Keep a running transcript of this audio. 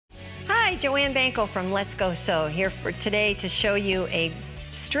Hi, Joanne Banko from Let's Go Sew here for today to show you a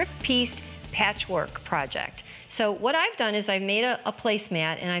strip-pieced patchwork project. So what I've done is I've made a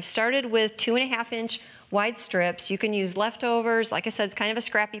placemat, and I've started with 2.5-inch wide strips. You can use leftovers. Like I said, it's kind of a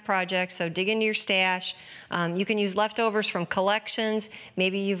scrappy project, so dig into your stash. You can use leftovers from collections.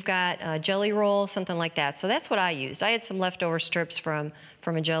 Maybe you've got a jelly roll, something like that. So that's what I used. I had some leftover strips from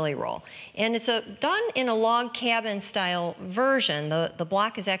a jelly roll. And it's done in a log cabin style version. The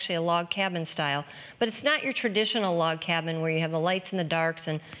block is actually a log cabin style, but it's not your traditional log cabin where you have the lights and the darks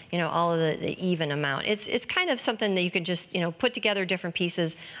and all of the even amount. It's kind of something that you could just put together different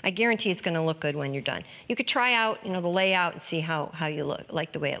pieces. I guarantee it's going to look good when you're done. You could try out the layout and see how you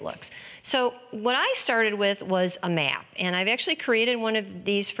like the way it looks. So what I started with was a map, and I've actually created one of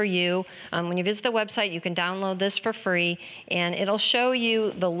these for you. When you visit the website, you can download this for free, and it'll show you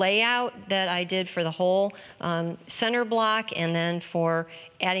the layout that I did for the whole center block and then for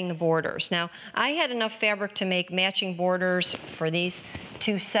adding the borders. Now, I had enough fabric to make matching borders for these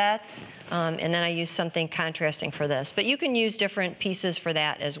two sets, and then I used something contrasting for this. But you can use different pieces for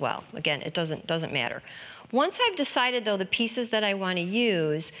that as well. Again, it doesn't matter. Once I've decided, though, the pieces that I want to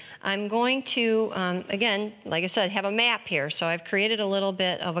use, I'm going to, again, like I said, have a map here. So I've created a little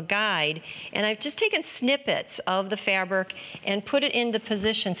bit of a guide, and I've just taken snippets of the fabric and put it into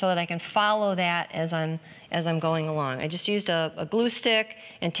position so that I can follow that as I'm going along. I just used a glue stick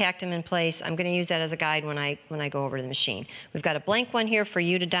and tacked them in place. I'm going to use that as a guide when I go over to the machine. We've got a blank one here for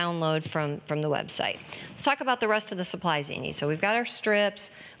you to download from the website. Let's talk about the rest of the supplies that you need. So we've got our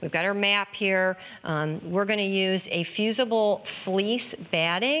strips, we've got our map here. We're going to use a fusible fleece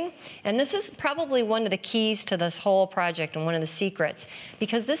batting, and this is probably one of the keys to this whole project and one of the secrets,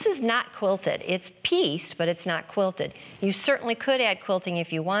 because this is not quilted. It's pieced, but it's not quilted. You certainly could add quilting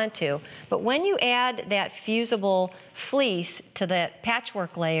if you want to, but when you add that fusible fleece to the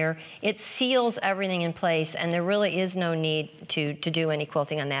patchwork layer, it seals everything in place, and there really is no need to do any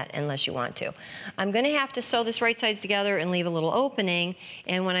quilting on that unless you want to. I'm going to have to sew this right sides together and leave a little opening,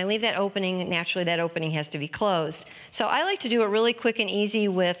 and when I leave that opening, naturally that opening has to be closed. So I like to do it really quick and easy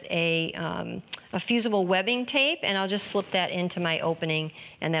with a fusible webbing tape, and I'll just slip that into my opening,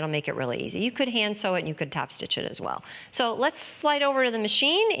 and that'll make it really easy. You could hand sew it and you could top stitch it as well. So let's slide over to the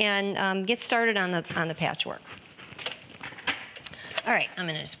machine and get started on the patchwork. All right, I'm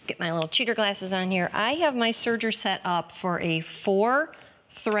gonna just get my little cheater glasses on here. I have my serger set up for a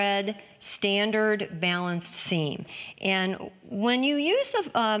 4-thread standard balanced seam. And when you use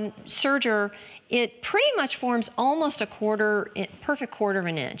the serger, it pretty much forms almost a perfect quarter of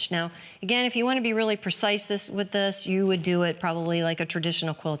an inch. Now, again, if you want to be really precise with this, you would do it probably like a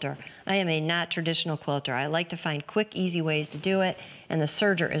traditional quilter. I am a not traditional quilter. I like to find quick, easy ways to do it, and the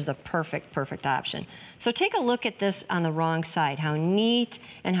serger is the perfect option. So take a look at this on the wrong side, how neat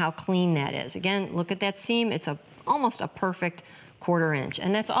and how clean that is. Again, look at that seam. It's almost a perfect quarter inch,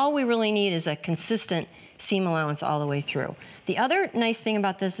 and that's all we really need is a consistent seam allowance all the way through. The other nice thing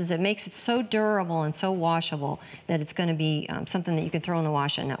about this is it makes it so durable and so washable that it's going to be something that you can throw in the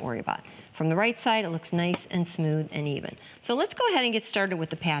wash and not worry about. From the right side, it looks nice and smooth and even. So let's go ahead and get started with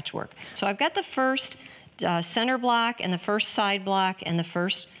the patchwork. So I've got the first center block and the first side block and the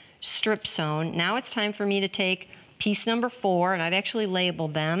first strip sewn. Now it's time for me to take piece number 4, and I've actually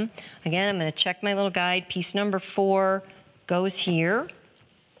labeled them. Again, I'm going to check my little guide. Piece number 4 goes here,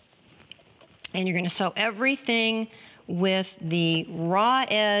 and you're going to sew everything with the raw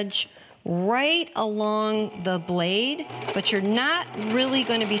edge right along the blade, but you're not really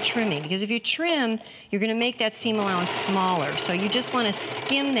going to be trimming, because if you trim, you're going to make that seam allowance smaller. So you just want to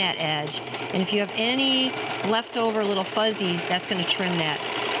skim that edge, and if you have any leftover little fuzzies, that's going to trim that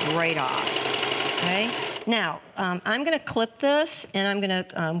right off. Okay? Now, I'm going to clip this, and I'm going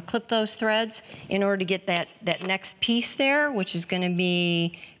to clip those threads in order to get that next piece there, which is going to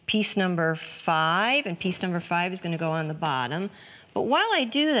be piece number 5, and piece number 5 is going to go on the bottom. But while I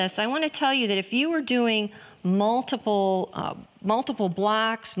do this, I want to tell you that if you were doing multiple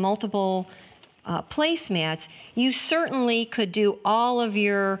blocks, multiple placemats, you certainly could do all of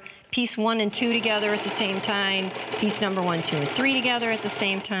your piece 1 and 2 together at the same time, piece number 1, 2, and 3 together at the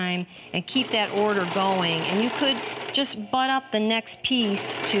same time, and keep that order going. And you could just butt up the next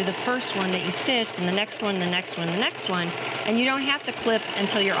piece to the first one that you stitched, and the next one, the next one, the next one, and you don't have to clip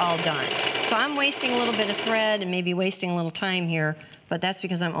until you're all done. So I'm wasting a little bit of thread and maybe wasting a little time here, but that's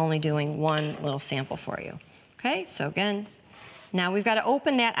because I'm only doing one little sample for you. Okay, so again, now we've got to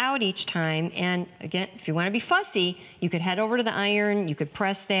open that out each time, and again, if you want to be fussy, you could head over to the iron, you could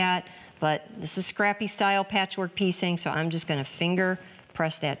press that, but this is scrappy style patchwork piecing, so I'm just going to finger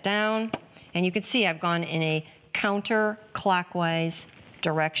press that down, and you can see I've gone in a counterclockwise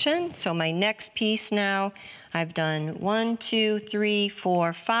direction. So my next piece now, I've done 1, 2, 3,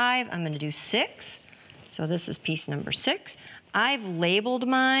 4, 5. I'm going to do 6. So this is piece number 6. I've labeled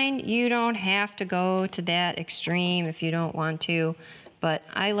mine. You don't have to go to that extreme if you don't want to, but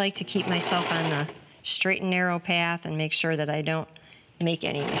I like to keep myself on the straight and narrow path and make sure that I don't make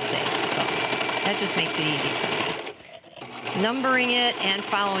any mistakes. So that just makes it easy for me. Numbering it and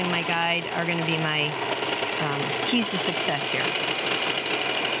following my guide are going to be my keys to success here.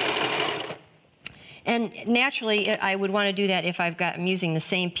 And naturally, I would want to do that if I'm using the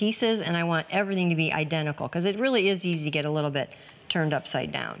same pieces and I want everything to be identical, because it really is easy to get a little bit turned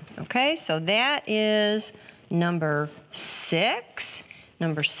upside down. Okay, so that is number 6.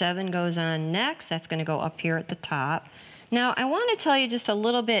 Number 7 goes on next. That's going to go up here at the top. Now, I want to tell you just a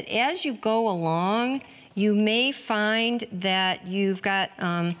little bit, as you go along, you may find that you've got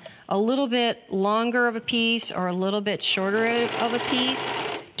a little bit longer of a piece or a little bit shorter of a piece.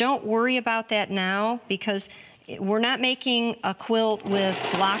 Don't worry about that now, because we're not making a quilt with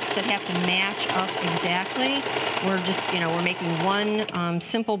blocks that have to match up exactly. We're just, we're making one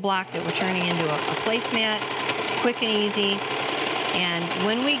simple block that we're turning into a placemat, quick and easy. And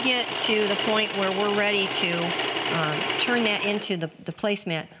when we get to the point where we're ready to turn that into the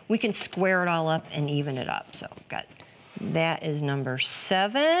placemat, we can square it all up and even it up. So that is number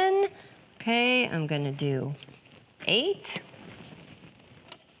 7. Okay, I'm going to do 8.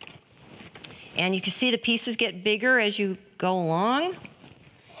 And you can see the pieces get bigger as you go along.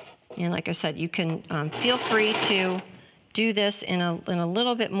 And like I said, you can feel free to do this in a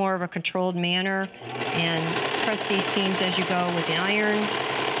little bit more of a controlled manner and press these seams as you go with the iron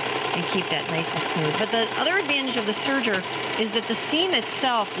and keep that nice and smooth. But the other advantage of the serger is that the seam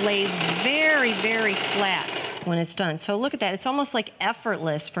itself lays very, very flat when it's done. So look at that. It's almost like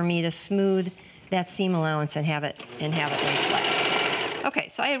effortless for me to smooth that seam allowance and have it lay flat. Okay,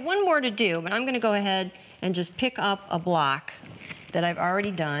 so I had one more to do, but I'm going to go ahead and just pick up a block that I've already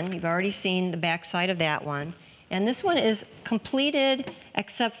done. You've already seen the back side of that one. And this one is completed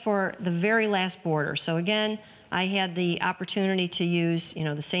except for the very last border. So again, I had the opportunity to use,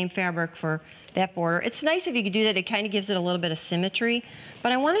 the same fabric for that border. It's nice if you could do that. It kind of gives it a little bit of symmetry.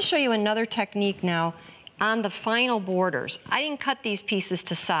 But I want to show you another technique now on the final borders. I didn't cut these pieces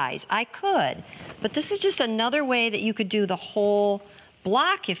to size. I could, but this is just another way that you could do the whole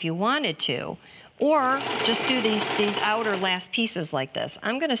block if you wanted to, or just do these outer last pieces like this.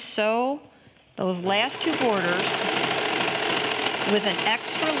 I'm going to sew those last 2 borders with an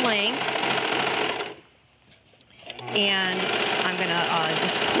extra length, and I'm going to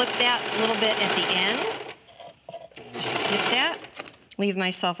just clip that a little bit at the end. Just snip that, leave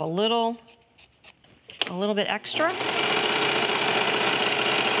myself a little bit extra.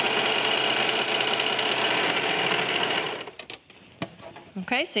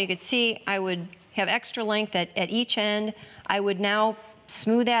 Okay, so you could see I would have extra length at each end. I would now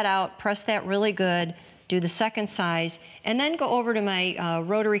smooth that out, press that really good, do the second size, and then go over to my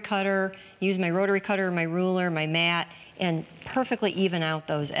rotary cutter, use my rotary cutter, my ruler, my mat, and perfectly even out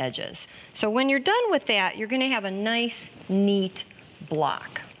those edges. So when you're done with that, you're going to have a nice, neat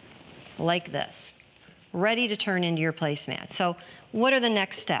block like this, ready to turn into your placemat. So what are the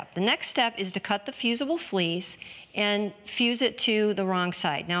next step? The next step is to cut the fusible fleece and fuse it to the wrong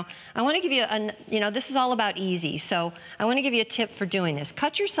side. Now, I want to give you this is all about easy, so I want to give you a tip for doing this.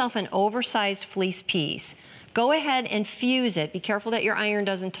 Cut yourself an oversized fleece piece. Go ahead and fuse it. Be careful that your iron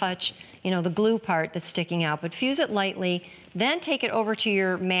doesn't touch, the glue part that's sticking out, but fuse it lightly. Then take it over to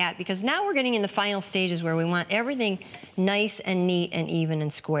your mat, because now we're getting in the final stages where we want everything nice and neat and even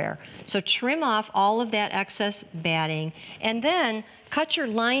and square. So trim off all of that excess batting, and then cut your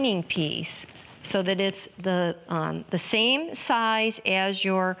lining piece so that it's the same size as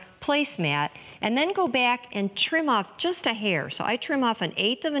your placemat, and then go back and trim off just a hair. So I trim off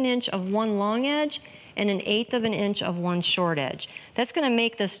 1/8 of an inch of one long edge and 1/8 of an inch of one short edge. That's going to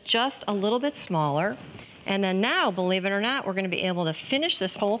make this just a little bit smaller. And then now, believe it or not, we're going to be able to finish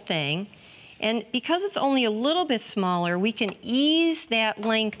this whole thing. And because it's only a little bit smaller, we can ease that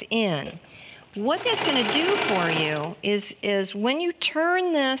length in. What that's going to do for you is when you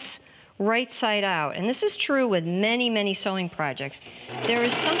turn this right side out, and this is true with many, many sewing projects, there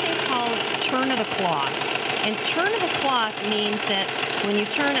is something called turn of the cloth. And turn of the cloth means that when you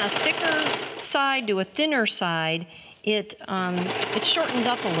turn a thicker side to a thinner side, it shortens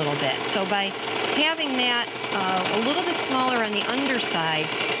up a little bit. So by having that a little bit smaller on the underside,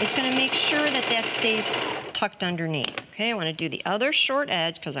 it's going to make sure that that stays tucked underneath. Okay, I want to do the other short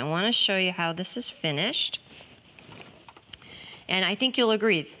edge because I want to show you how this is finished. And I think you'll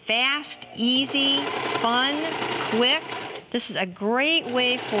agree, fast, easy, fun, quick. This is a great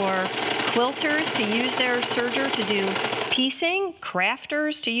way for quilters to use their serger to do piecing,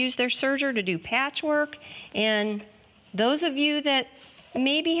 crafters to use their serger to do patchwork, and those of you that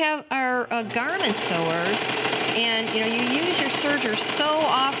maybe are garment sewers, and you use your serger so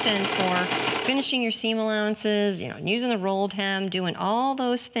often for finishing your seam allowances, using the rolled hem, doing all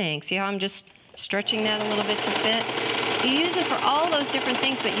those things. See how I'm just stretching that a little bit to fit? You use it for all those different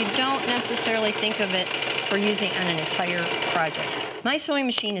things, but you don't necessarily think of it for using on an entire project. My sewing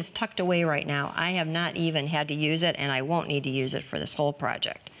machine is tucked away right now. I have not even had to use it, and I won't need to use it for this whole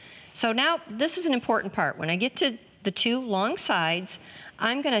project. So now this is an important part. When I get to the two long sides,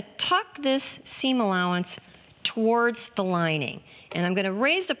 I'm going to tuck this seam allowance towards the lining. And I'm going to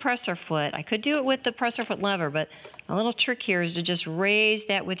raise the presser foot. I could do it with the presser foot lever, but a little trick here is to just raise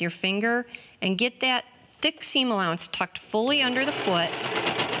that with your finger and get that thick seam allowance tucked fully under the foot.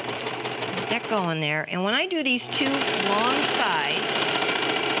 Get that going there. And when I do these two long sides,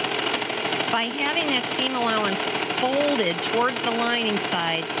 by having that seam allowance folded towards the lining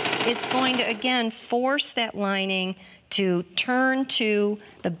side, it's going to, again, force that lining to turn to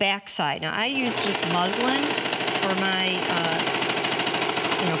the back side. Now, I use just muslin for my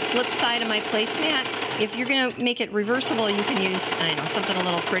flip side of my placemat. If you're going to make it reversible, you can use, something a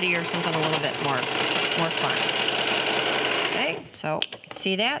little prettier, something a little bit more fun. Okay, so you can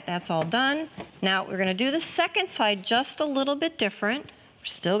see that. That's all done. Now, we're going to do the second side just a little bit different. We're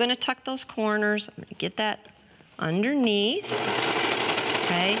still going to tuck those corners. I'm going to get that underneath.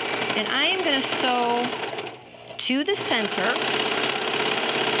 Okay, and I am going to sew to the center,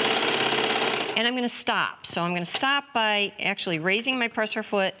 and I'm going to stop. So I'm going to stop by actually raising my presser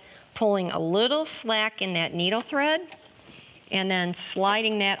foot, pulling a little slack in that needle thread, and then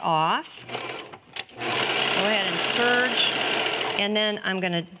sliding that off. Go ahead and serge, and then I'm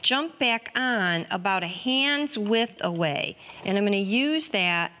going to jump back on about a hand's width away, and I'm going to use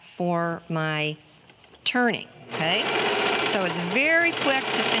that for my turning, okay? So it's very quick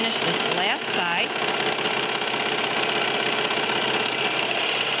to finish this last side.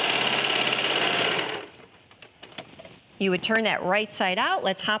 You would turn that right side out.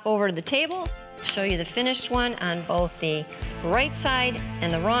 Let's hop over to the table, show you the finished one on both the right side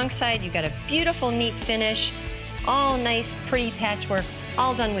and the wrong side. You've got a beautiful, neat finish, all nice, pretty patchwork,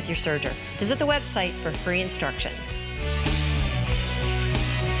 all done with your serger. Visit the website for free instructions.